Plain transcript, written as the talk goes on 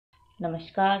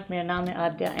नमस्कार, मेरा नाम है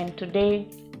आद्या and today,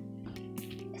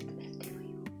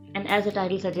 and as the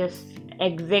title suggests,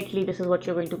 exactly this is what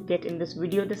you're going to get in this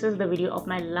video. This is the video of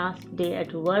my last day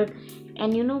at work,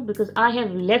 and because I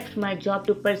have left my job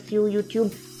to pursue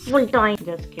YouTube full time.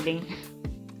 Just kidding.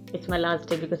 It's my last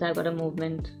day because I got a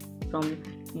movement from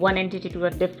one entity to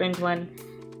a different one.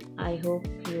 I hope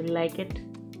you like it.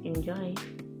 Enjoy.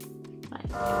 Bye.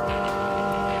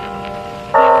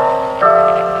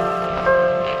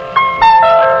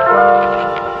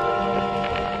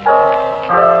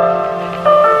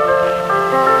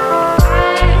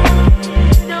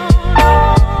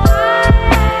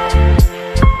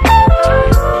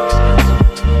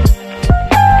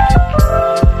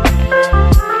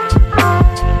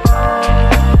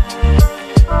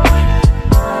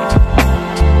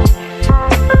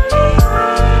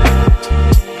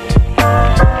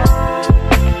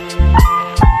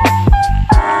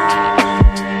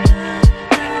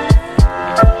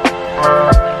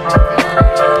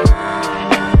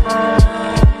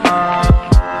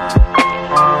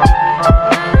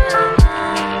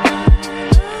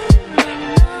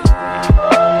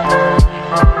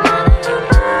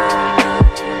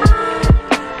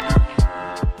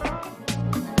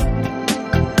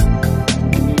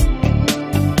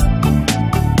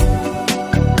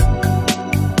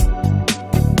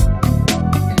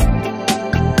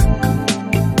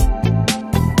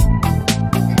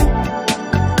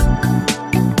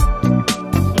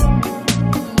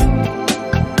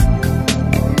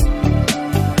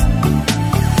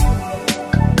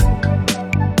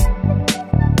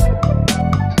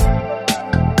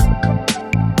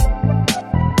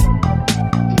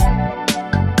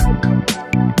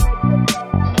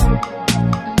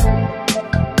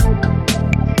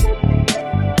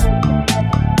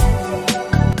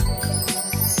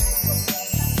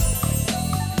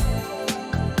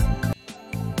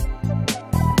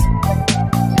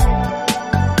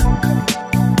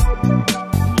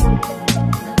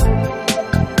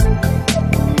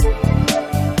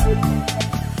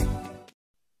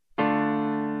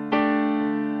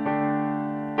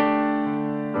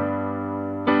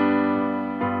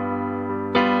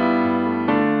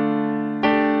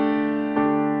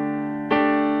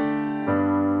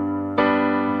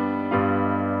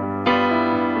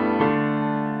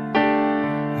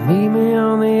 Meet me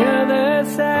on the other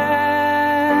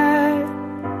side.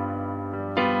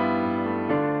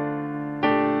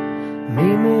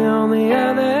 Meet me on the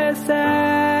other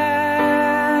side.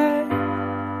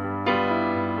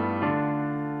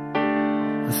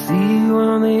 I'll see you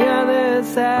on the other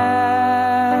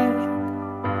side.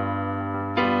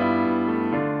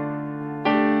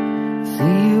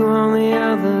 See you on the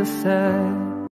other side.